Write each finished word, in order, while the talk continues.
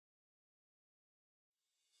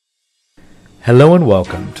Hello and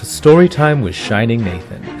welcome to Storytime with Shining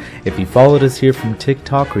Nathan. If you followed us here from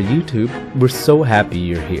TikTok or YouTube, we're so happy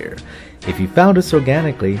you're here. If you found us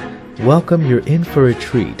organically, welcome, you're in for a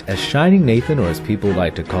treat, as Shining Nathan, or as people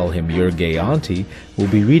like to call him, your gay auntie, will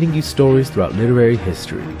be reading you stories throughout literary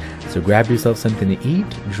history. So grab yourself something to eat,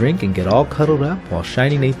 drink, and get all cuddled up while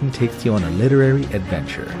Shining Nathan takes you on a literary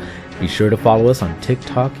adventure. Be sure to follow us on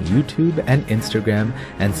TikTok, YouTube, and Instagram,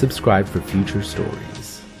 and subscribe for future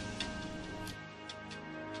stories.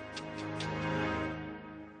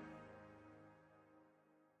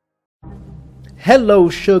 Hello,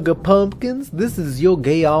 sugar pumpkins. This is your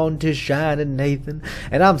gay auntie Shining Nathan,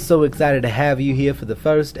 and I'm so excited to have you here for the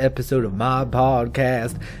first episode of my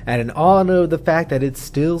podcast. And in honor of the fact that it's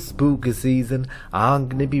still spooky season, I'm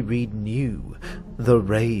going to be reading you The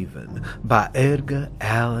Raven by Edgar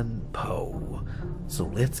Allan Poe. So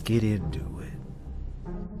let's get into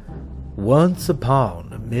it. Once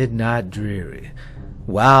upon a midnight dreary,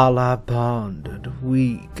 while I pondered,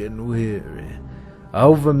 weak and weary,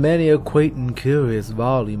 over many a quaint and curious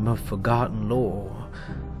volume of forgotten lore,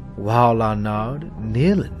 while I nodded,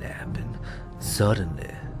 nearly napping, suddenly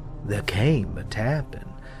there came a tapping,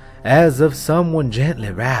 as of someone gently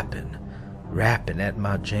rapping at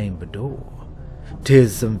my chamber door.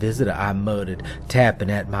 "'Tis some visitor," I muttered, tapping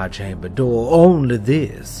at my chamber door, "only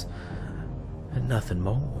this, and nothing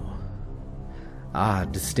more."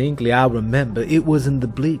 Distinctly I remember it was in the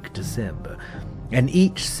bleak December, and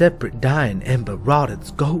each separate dying ember wrought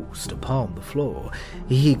its ghost upon the floor.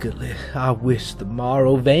 Eagerly I wished the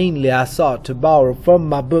morrow, vainly I sought to borrow from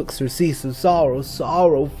my books surcease of sorrow,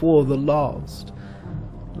 sorrow for the lost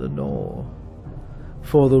Lenore,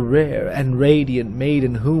 for the rare and radiant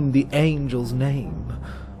maiden whom the angels name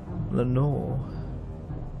Lenore,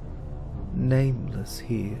 nameless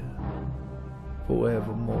here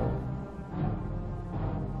forevermore.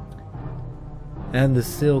 And the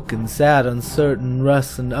silken, sad, uncertain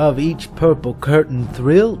rustling of each purple curtain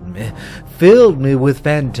thrilled me, filled me with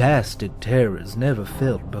fantastic terrors never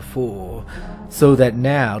felt before, so that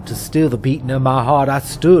now, to still the beating of my heart, I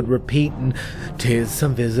stood repeating, "'Tis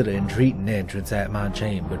some visitor entreating entrance at my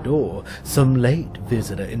chamber door, some late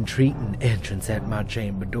visitor entreating entrance at my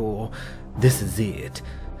chamber door. This is it,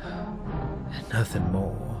 and nothing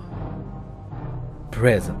more."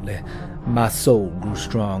 Presently my soul grew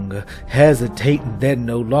stronger, hesitating then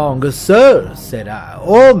no longer. "Sir," said I,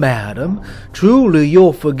 "or madam, truly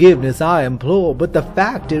your forgiveness I implore, but the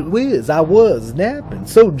fact it is I was napping,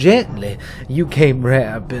 so gently you came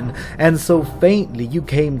rapping, and so faintly you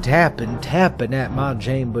came tapping at my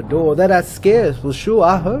chamber door, that I scarce was sure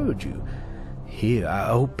I heard you. Here I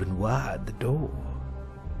opened wide the door.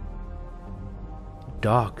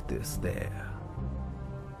 Dark this there,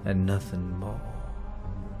 and nothing more."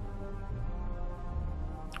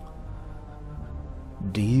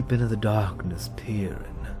 Deep into the darkness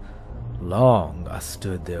peering, long I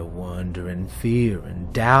stood there wondering, fearing,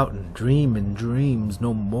 doubting, dreaming dreams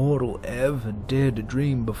no mortal ever dared to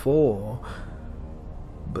dream before.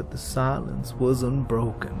 But the silence was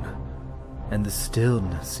unbroken, and the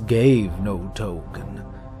stillness gave no token,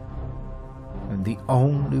 and the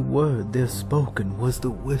only word there spoken was the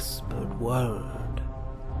whispered word,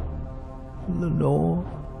 "Lenore."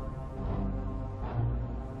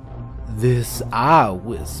 This I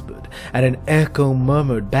whispered, and an echo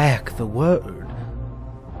murmured back the word,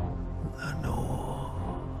 "Lenore."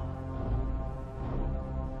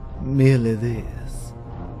 Merely this,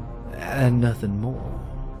 and nothing more.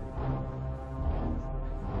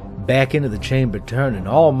 Back into the chamber turning,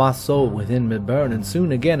 all my soul within me burning,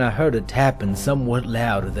 soon again I heard a tapping somewhat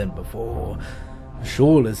louder than before.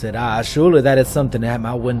 "Surely," said I, "surely that is something at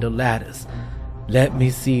my window lattice. Let me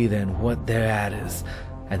see then what thereat is,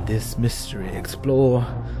 and this mystery explore.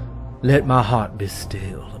 Let my heart be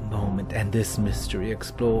still a moment, and this mystery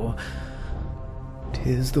explore.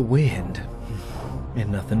 'Tis the wind, and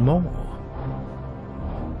nothing more."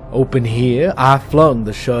 Open here I flung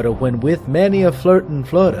the shutter, when with many a flirt and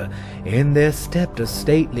flutter in there stepped a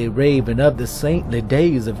stately raven of the saintly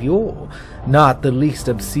days of yore. Not the least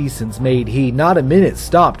obseisance made he, not a minute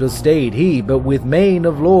stopped or stayed he, but with mane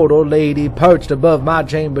of lord or lady perched above my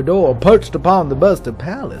chamber door, perched upon the bust of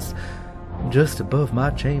Pallas, just above my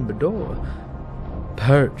chamber door,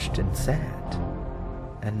 perched and sat,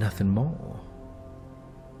 and nothing more.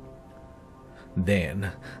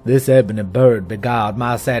 Then this ebony bird beguiled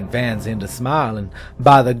my sad fancy into smiling,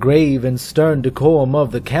 by the grave and stern decorum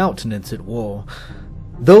of the countenance it wore.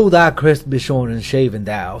 "Though thy crest be shorn and shaven,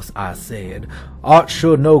 thou," I said, "art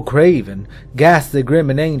sure no craven, ghastly,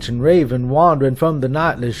 grim, and ancient raven, wandering from the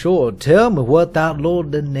nightly shore. Tell me what thy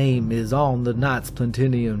lordly name is on the night's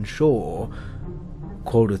Plantinian shore."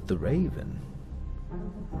 Quoth the raven,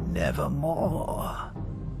 nevermore.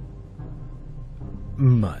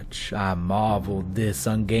 Much I marveled this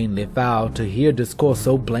ungainly fowl to hear discourse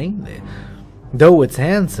so plainly, though its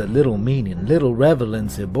answer little meaning, little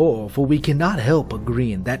relevancy bore, for we cannot help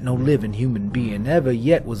agreeing that no living human being ever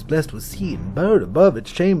yet was blessed with seeing bird above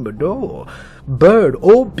its chamber door, bird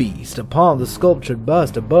or beast upon the sculptured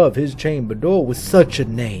bust above his chamber door, with such a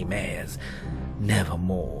name as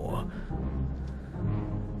Nevermore.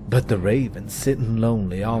 But the raven, sitting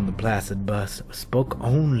lonely on the placid bust, spoke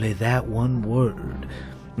only that one word,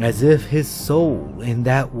 as if his soul in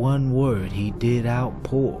that one word he did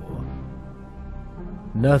outpour.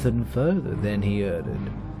 Nothing further than he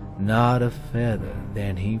uttered, not a feather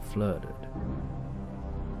than he fluttered,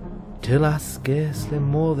 till I scarcely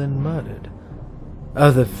more than muttered,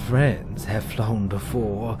 other friends have flown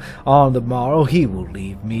before, on the morrow he will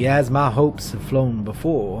leave me, as my hopes have flown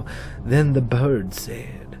before. Then the bird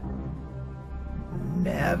said,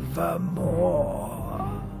 nevermore.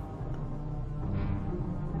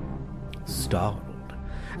 Startled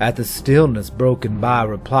at the stillness broken by a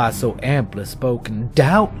reply so amply spoken,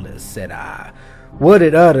 doubtless, said I, what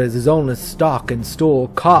it utters is only stock and store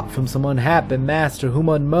caught from some unhappy master, whom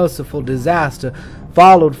unmerciful disaster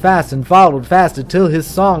followed fast and followed faster, till his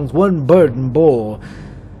songs one burden bore,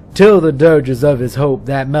 till the dirges of his hope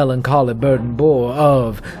that melancholy burden bore,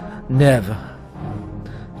 of nevermore.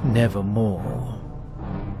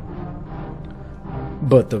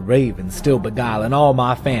 But the raven still beguiling all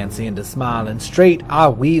my fancy into smiling, straight I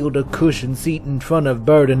wheeled a cushioned seat in front of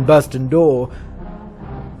bird and busting door.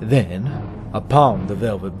 Then, upon the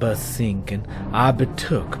velvet bust sinking, I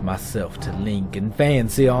betook myself to linking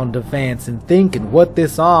fancy on to fancy, thinking what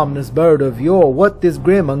this ominous bird of yore, what this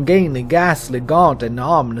grim, ungainly, ghastly, gaunt, and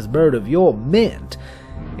ominous bird of yore meant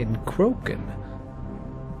in croaking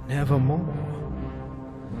nevermore.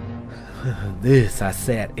 This I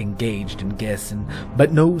sat engaged in guessing,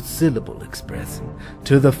 but no syllable expressing,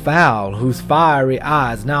 to the fowl whose fiery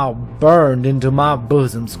eyes now burned into my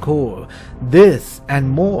bosom's core. This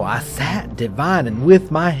and more I sat divining,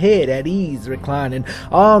 with my head at ease reclining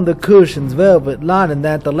on the cushion's velvet lining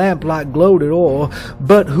that the lamplight gloated o'er,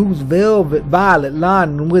 but whose velvet violet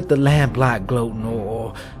lining with the lamplight gloating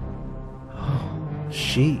o'er. Oh,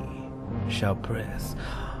 she shall press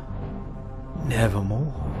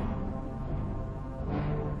nevermore.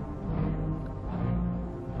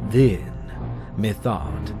 Then,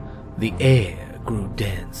 methought, the air grew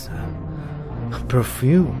denser,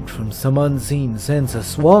 perfumed from some unseen censer,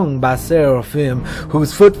 swung by seraphim,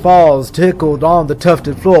 whose footfalls tickled on the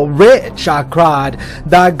tufted floor. Wretch, I cried,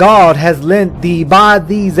 thy God has lent thee, by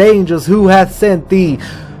these angels who hath sent thee,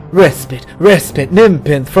 respite,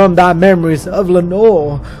 nymph, from thy memories of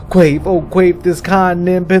Lenore. Quaff, oh quaff, this kind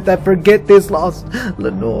nymph, that forget this lost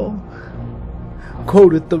Lenore.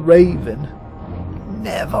 Quoted the raven,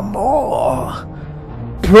 nevermore.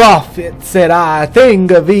 Prophet, said I,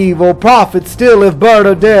 thing of evil, prophet still, if bird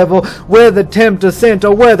or devil, where the tempter sent,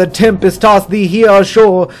 or where the tempest tossed thee here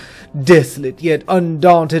ashore, desolate yet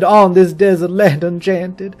undaunted, on this desert land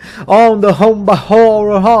enchanted, on the home by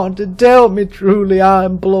horror haunted, tell me truly, I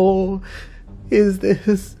implore, is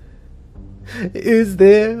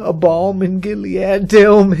there a balm in Gilead?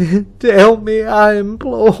 Tell me, I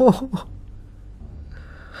implore.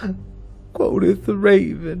 Quoth the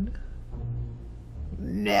raven,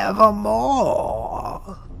 nevermore.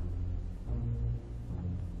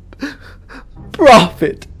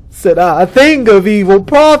 Prophet, said I, thing of evil,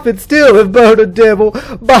 prophet still, if bird or devil,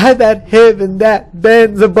 by that heaven that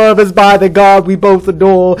bends above us, by the God we both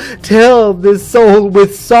adore, tell this soul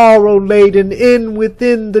with sorrow laden, in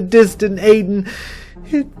within the distant Aden,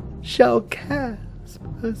 it shall clasp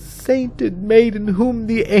a sainted maiden whom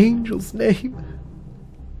the angels name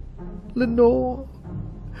Lenore.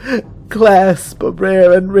 Clasp a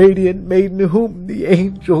rare and radiant maiden whom the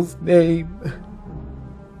angels name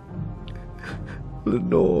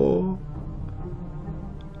Lenore.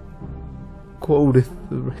 Quoth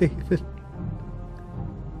the raven,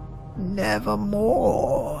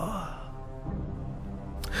 nevermore.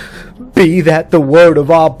 Be that the word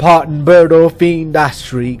of our parting, bird or fiend, I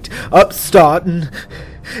shrieked, upstarting.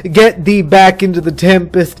 Get thee back into the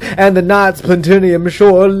tempest and the night's plutonium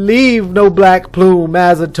shore. Leave no black plume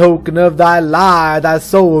as a token of thy lie thy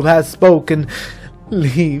soul has spoken.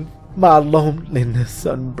 Leave my loneliness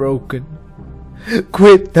unbroken.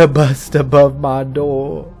 Quit the bust above my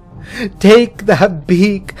door. Take thy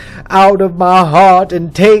beak out of my heart,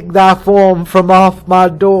 and take thy form from off my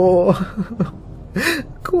door.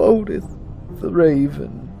 Quoteth the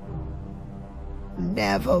raven,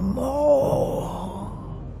 nevermore.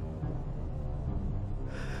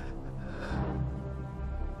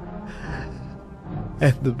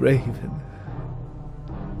 and the raven,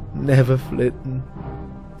 never flitting,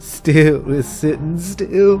 still is sitting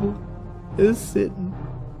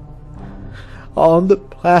on the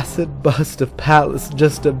placid bust of Pallas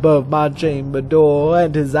just above my chamber door,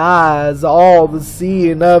 and his eyes all the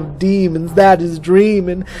seeing of demons that is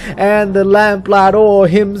dreaming, and the lamplight o'er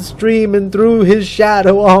him streaming through his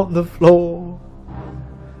shadow on the floor.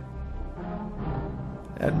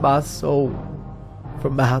 And my soul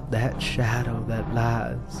from out that shadow that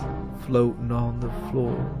lies floating on the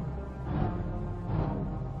floor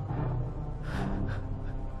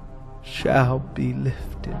shall be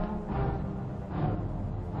lifted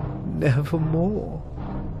nevermore.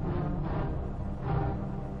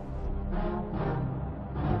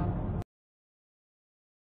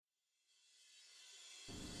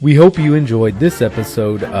 We hope you enjoyed this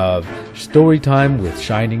episode of Storytime with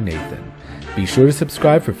Shining Nathan. Be sure to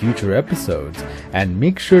subscribe for future episodes, and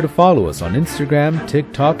make sure to follow us on Instagram,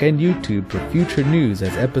 TikTok, and YouTube for future news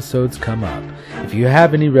as episodes come up. If you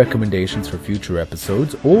have any recommendations for future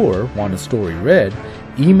episodes or want a story read,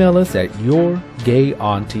 email us at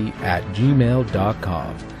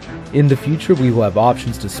yourgayauntie@gmail.com. In the future, we will have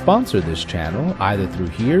options to sponsor this channel, either through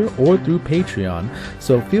here or through Patreon,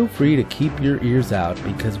 so feel free to keep your ears out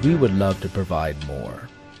because we would love to provide more.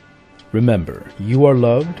 Remember, you are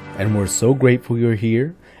loved, and we're so grateful you're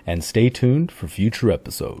here, and stay tuned for future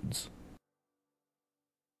episodes.